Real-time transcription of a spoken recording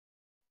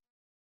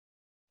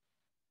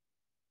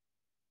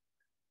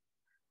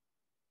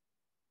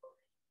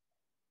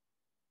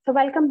So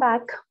welcome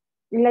back.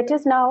 Let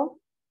us now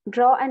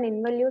draw an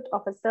involute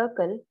of a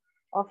circle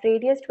of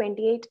radius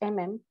 28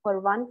 mm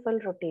for one full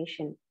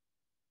rotation.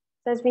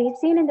 So as we have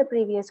seen in the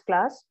previous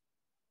class,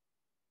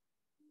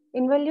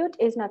 involute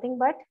is nothing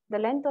but the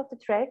length of the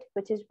thread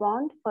which is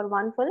wound for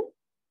one full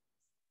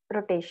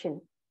rotation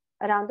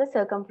around the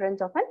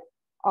circumference of an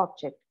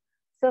object.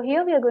 So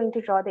here we are going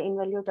to draw the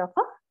involute of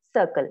a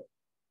circle.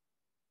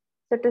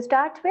 So to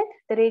start with,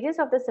 the radius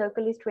of the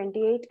circle is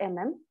 28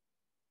 mm.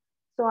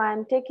 So I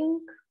am taking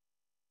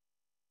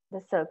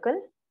the circle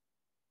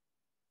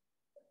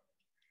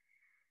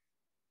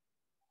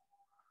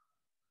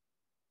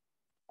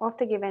of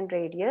the given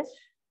radius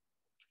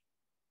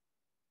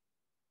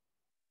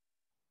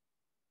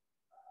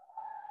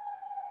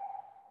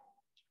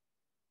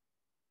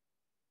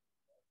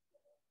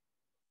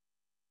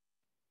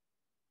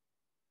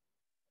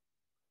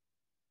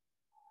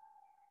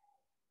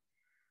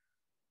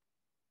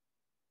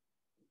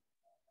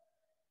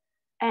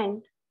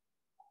and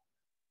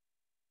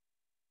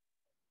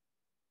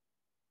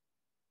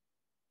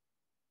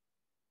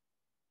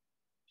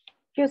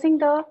using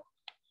the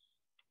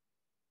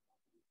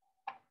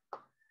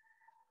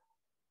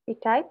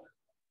P-type.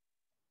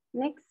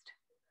 Next,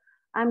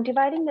 I'm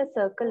dividing the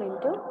circle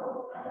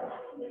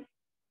into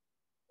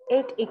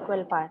 8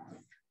 equal parts.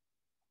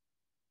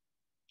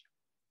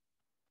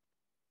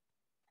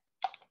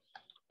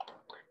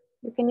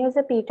 You can use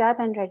a P-type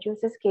and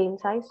reduce the scale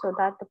size so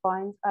that the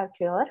points are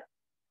clear.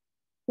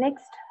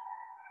 Next,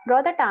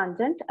 draw the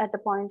tangent at the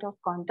point of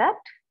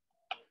contact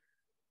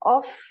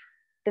of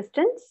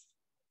distance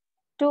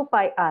 2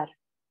 pi r.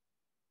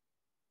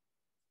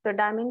 The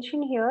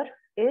dimension here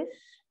is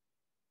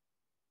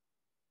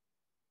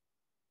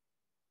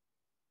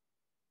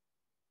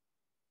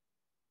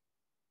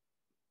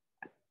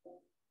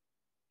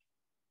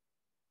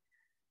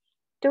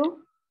 2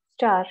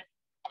 star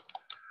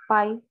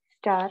pi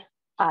star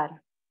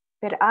r,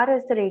 where r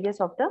is the radius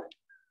of the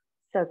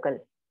circle.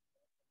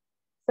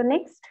 So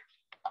next,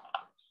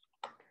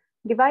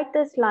 divide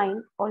this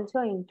line also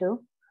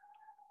into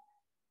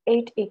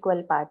 8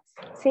 equal parts,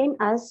 same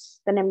as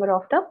the number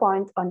of the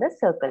points on the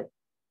circle.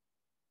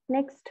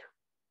 Next,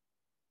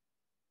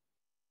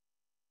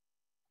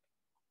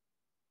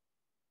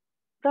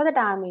 draw the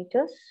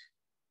diameters.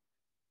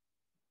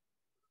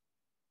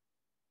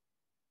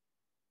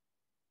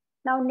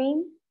 Now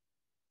name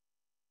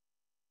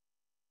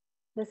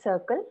the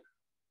circle.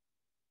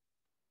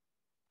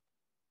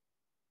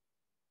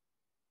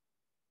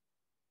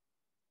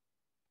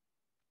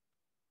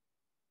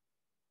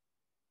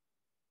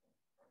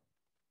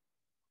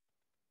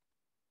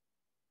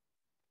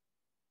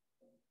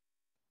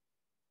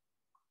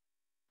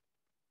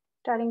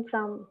 Starting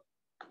from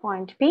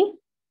point P.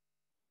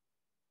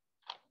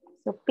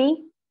 So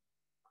P,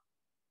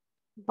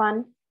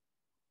 1,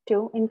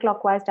 2 in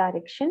clockwise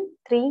direction,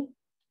 3,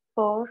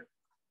 4,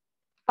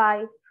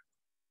 5,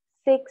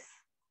 6,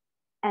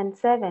 and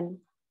 7.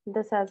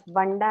 This has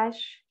 1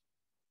 dash,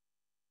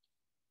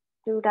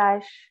 2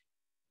 dash,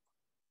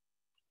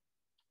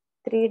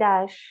 3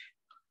 dash,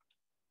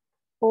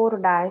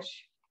 4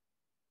 dash,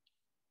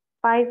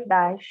 5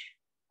 dash,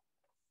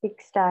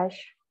 6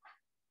 dash,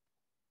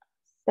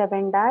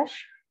 7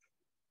 dash,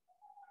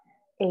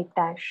 8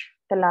 dash,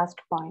 the last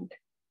point.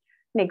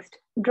 Next,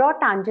 draw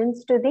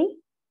tangents to the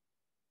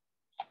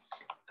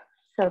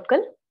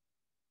circle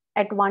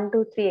at 1,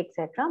 2, 3,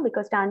 etc.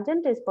 Because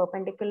tangent is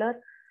perpendicular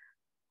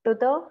to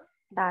the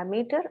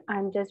diameter,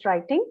 I'm just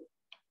writing,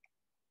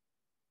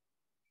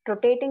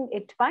 rotating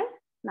it by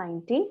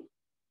 90.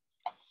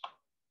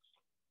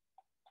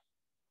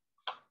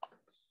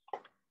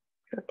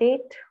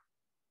 Rotate,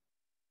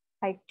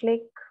 right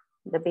click,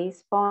 the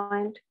base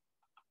point,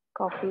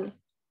 copy,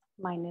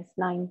 minus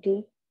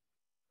 90.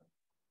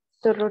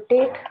 So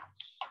rotate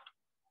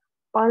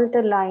all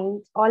the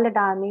lines, all the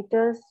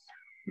diameters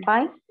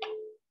by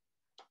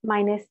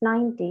minus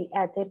 90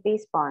 at their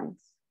base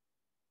points.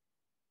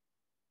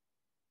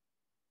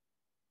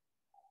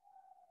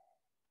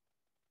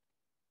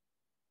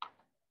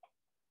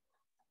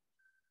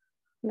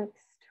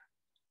 Next.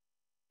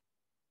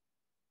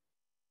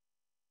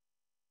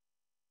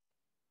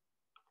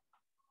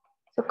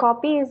 So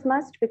copy is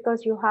must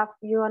because you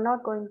are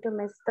not going to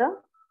miss the,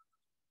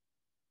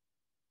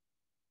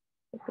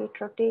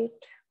 rotate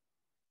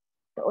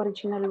the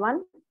original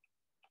one,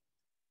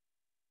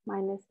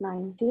 minus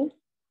 90,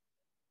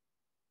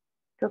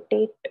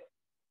 rotate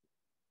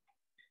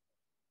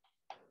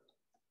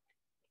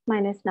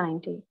minus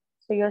 90.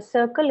 So your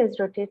circle is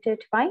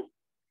rotated by,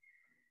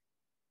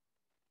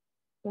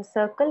 your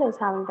circle is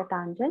having the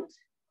tangents.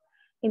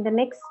 In the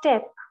next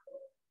step,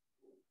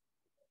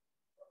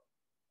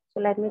 so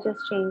let me just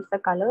change the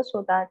color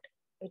so that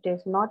it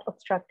is not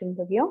obstructing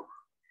the view.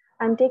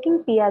 I'm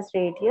taking P as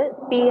radius,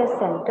 P as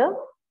center,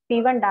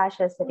 P1 dash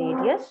as the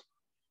radius,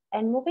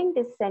 and moving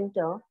this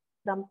center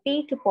from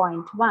P to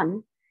point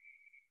 1.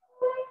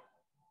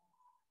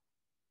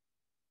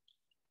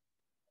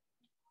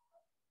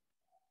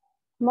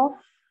 Move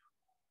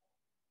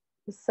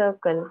the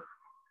circle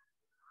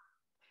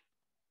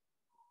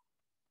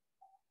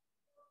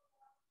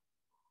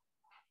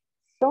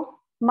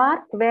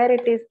Mark where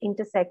it is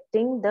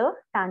intersecting the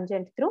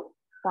tangent through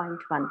point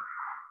 1.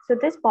 So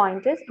this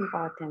point is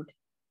important.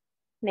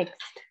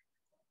 Next.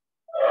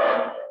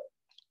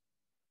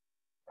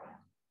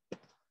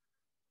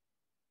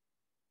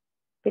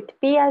 With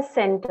P as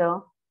center,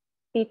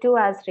 P2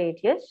 as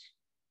radius.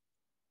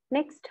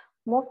 Next,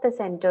 move the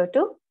center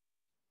to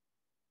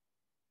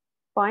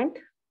point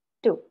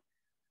 2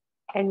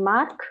 and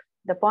mark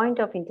the point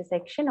of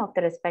intersection of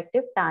the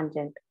respective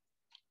tangent.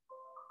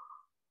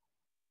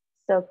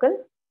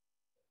 Circle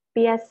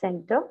P as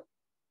center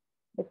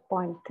with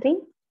point 3.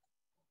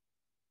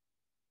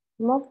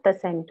 Move the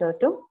center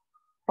to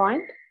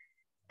point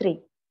 3.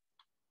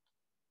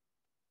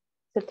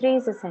 So 3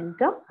 is the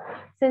center.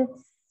 Since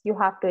you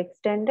have to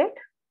extend it,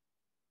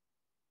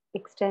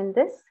 extend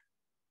this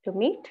to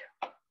meet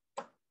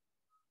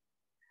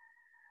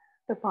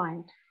the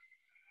point.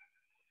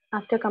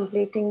 After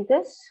completing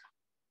this,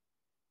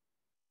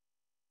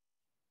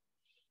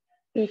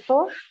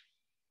 P4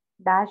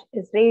 dash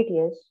is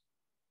radius.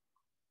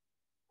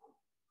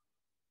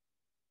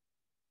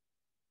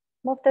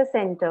 Move the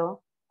center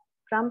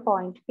from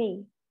point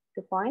P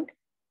to point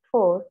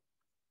 4,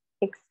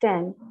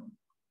 extend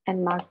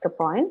and mark the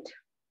point,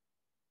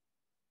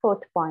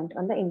 4th point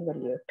on the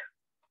involute.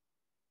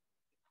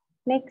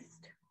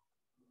 Next,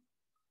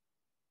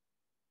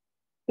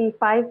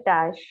 P5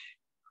 dash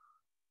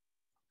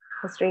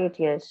is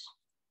radius.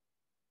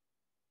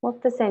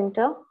 Move the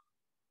center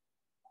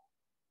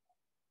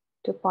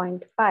to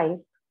point 5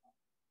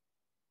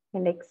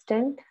 and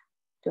extend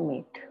to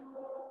meet.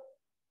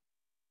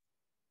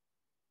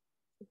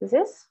 This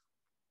is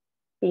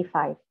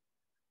P5.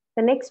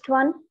 The next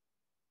one,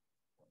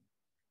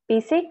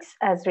 P6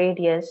 as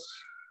radius.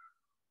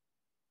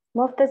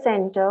 Move the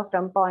center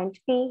from point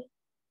P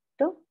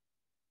to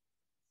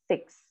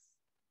 6.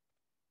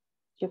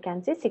 You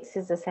can see 6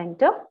 is the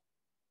center.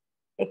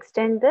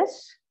 Extend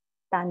this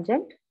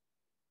tangent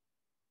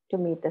to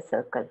meet the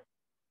circle.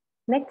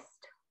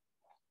 Next.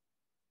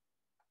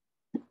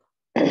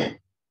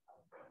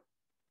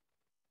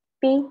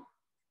 P7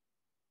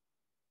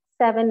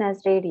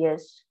 as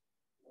radius.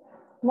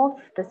 Move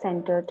the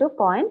center to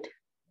point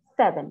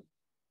 7.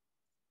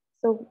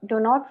 So do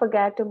not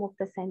forget to move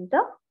the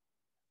center.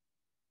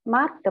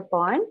 Mark the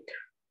point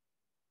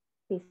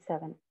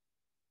P7.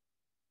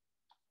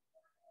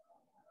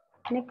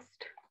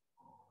 Next,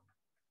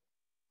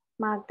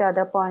 mark the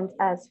other points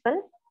as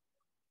well.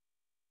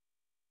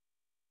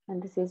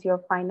 And this is your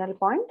final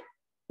point,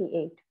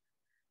 P8.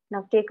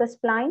 Now take a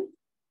spline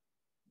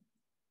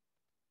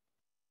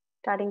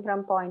starting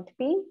from point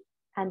P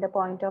and the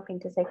point of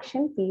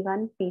intersection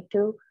P1,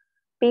 P2,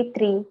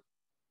 P3,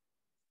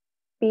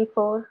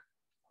 P4,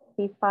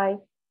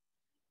 P5,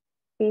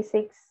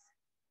 P6,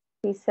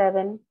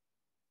 P7,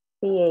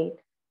 P8.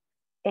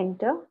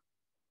 Enter,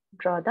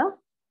 draw the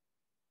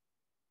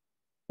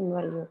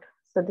involute.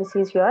 So this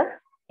is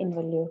your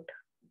involute,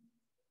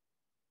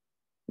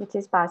 which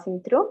is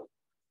passing through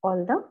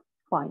all the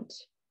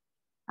points.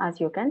 As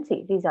you can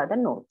see, these are the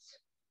nodes.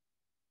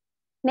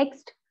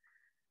 Next,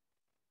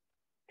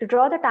 to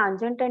draw the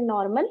tangent and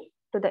normal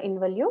to the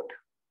involute,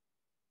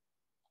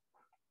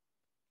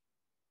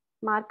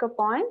 mark a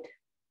point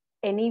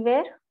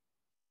anywhere.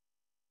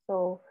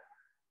 So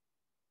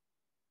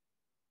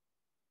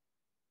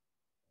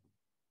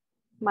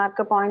mark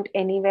a point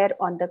anywhere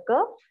on the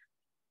curve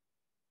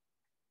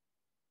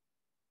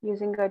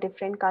using a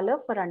different color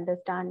for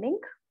understanding.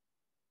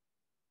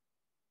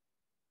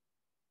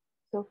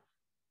 So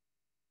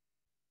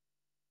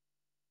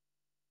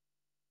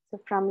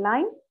from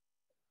line,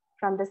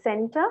 from the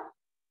center,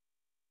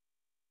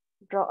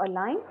 draw a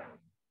line.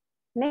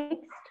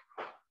 Next,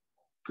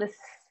 let's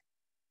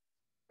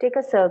take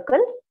a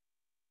circle.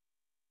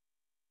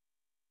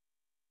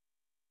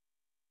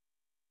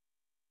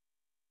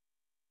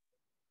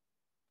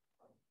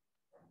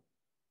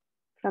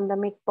 From the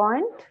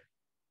midpoint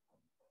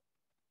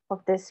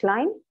of this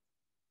line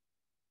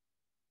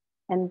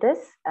and this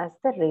as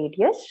the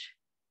radius.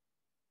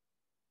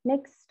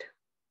 Next,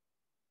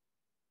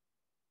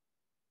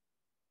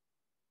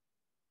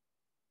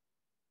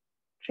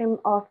 trim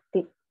off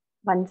the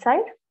one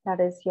side, that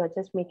is you're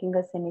just making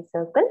a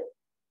semicircle,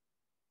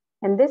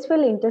 and this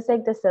will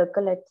intersect the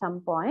circle at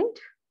some point.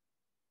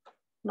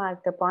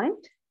 Mark the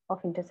point of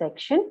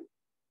intersection.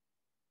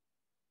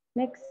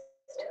 Next,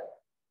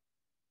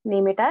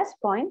 name it as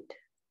point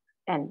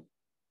N.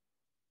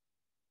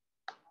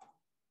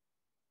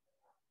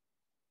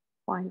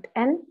 Point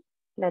N,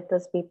 let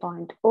this be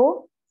point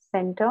O,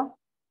 center,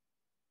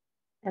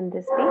 and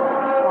this be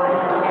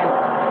point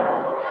M.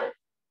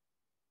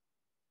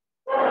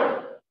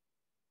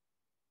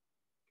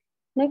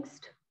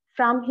 Next,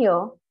 from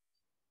here,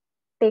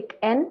 take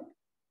N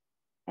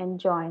and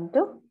join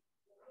to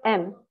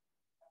M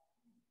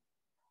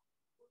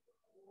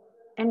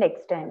and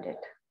extend it.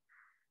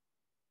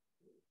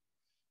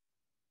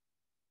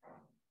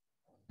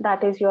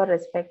 That is your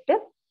respective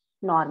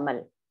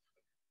normal.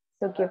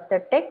 So give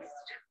the text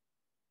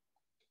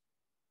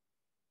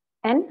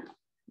N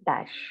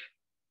dash.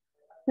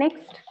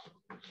 Next,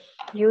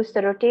 use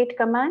the rotate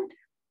command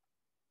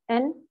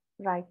N,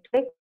 right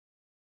click,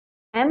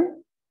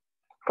 M,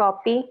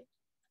 copy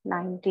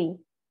 90.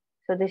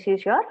 So this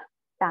is your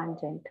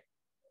tangent.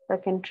 So I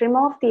can trim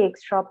off the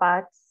extra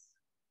parts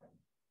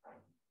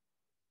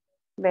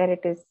where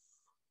it is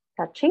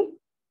touching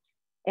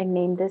and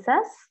name this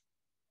as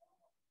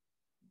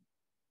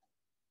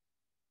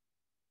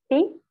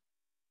T.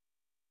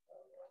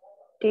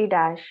 T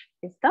dash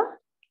is the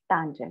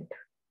tangent.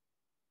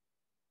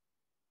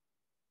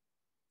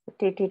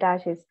 T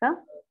dash is the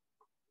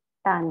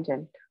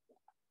tangent.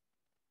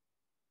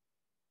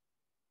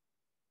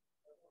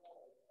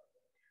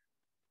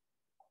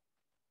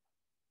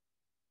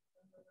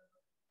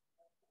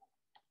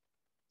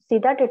 See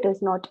that it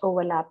is not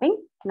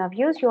overlapping. Now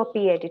use your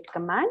p-edit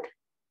command.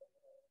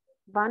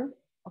 One,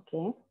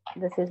 okay,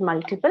 this is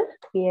multiple,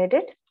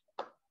 p-edit,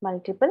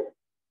 multiple.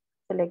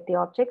 Select the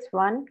objects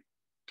 1,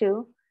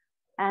 2,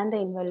 and the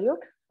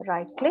involute.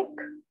 Right click,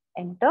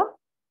 enter,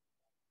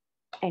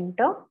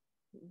 enter,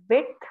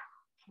 width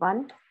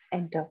 1,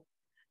 enter.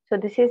 So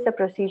this is the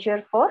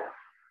procedure for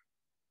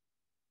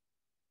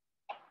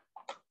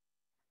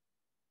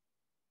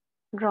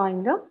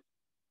drawing the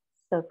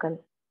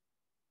circle.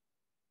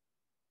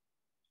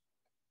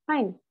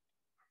 Fine.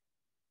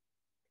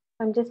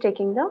 I'm just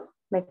taking the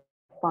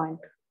midpoint.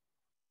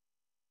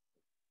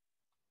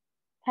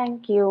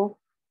 Thank you.